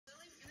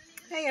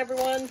Hey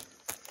everyone,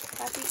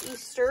 happy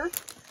Easter. Hope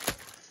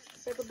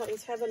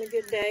everybody's having a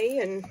good day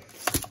and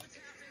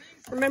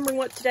remembering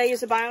what today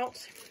is about,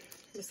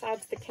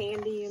 besides the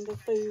candy and the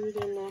food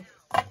and the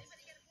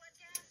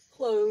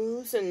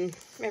clothes and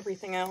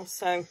everything else.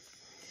 So,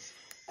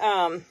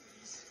 I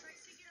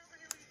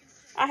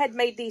had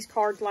made these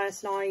cards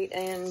last night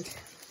and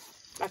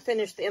I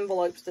finished the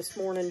envelopes this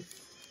morning.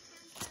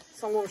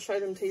 So I'm going to show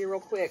them to you real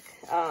quick.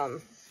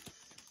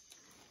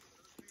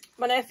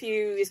 My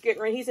nephew is getting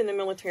ready, he's in the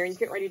military, he's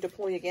getting ready to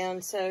deploy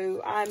again,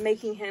 so I'm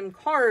making him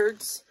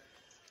cards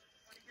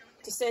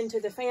to send to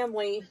the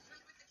family,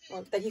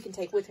 well, that he can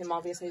take with him,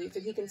 obviously,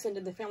 that he can send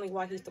to the family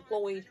while he's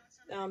deployed,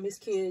 his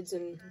kids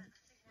and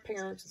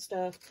parents and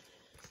stuff,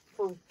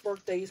 for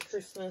birthdays,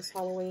 Christmas,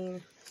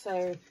 Halloween.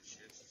 So,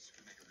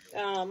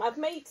 I've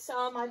made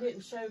some. I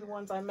didn't show the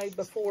ones I made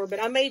before,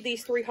 but I made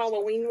these 3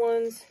 Halloween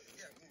ones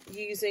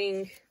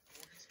using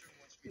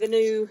the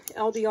new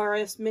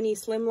LDRS mini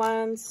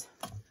Slimlines.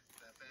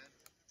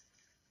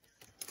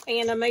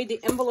 And I made the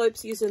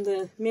envelopes using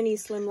the mini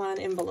Slimline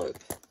envelope.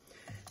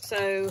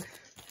 So,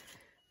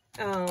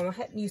 I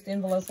hadn't used the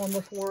envelope one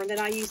before. And then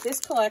I used this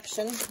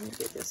collection. Let me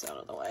get this out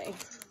of the way.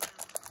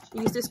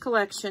 I used this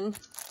collection.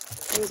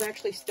 It was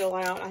actually still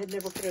out. I had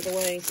never put it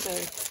away.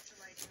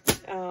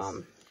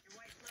 So,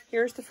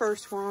 here's the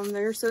first one.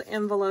 There's the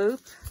envelope.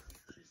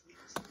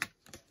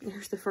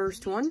 There's the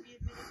first one.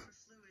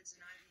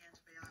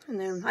 And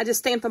then I just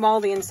stamped them all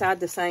the inside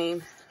the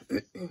same.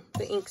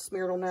 The ink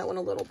smeared on that one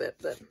a little bit,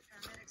 but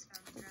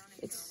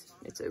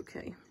it's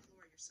okay.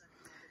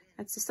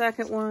 That's the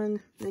second one.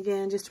 And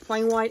again, just a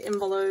plain white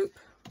envelope.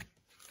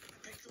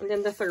 And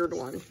then the third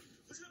one.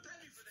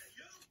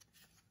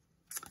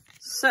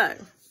 So,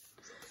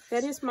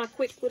 that is my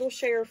quick little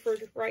share for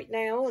right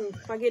now. And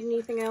if I get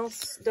anything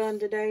else done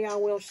today, I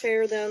will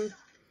share them.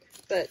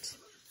 But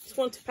just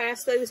want to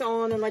pass those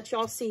on and let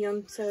y'all see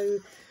them. So,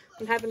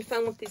 I'm having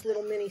fun with these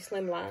little mini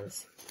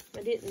Slimlines.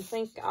 I didn't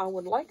think I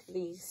would like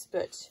these,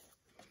 but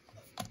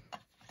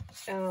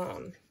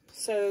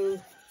so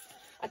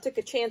I took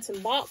a chance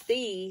and bought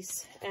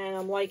these, and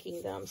I'm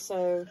liking them,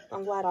 so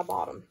I'm glad I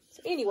bought them.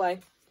 So anyway,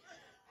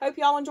 hope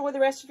y'all enjoy the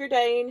rest of your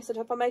day, and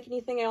if I make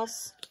anything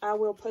else, I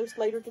will post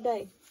later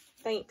today.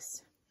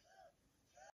 Thanks.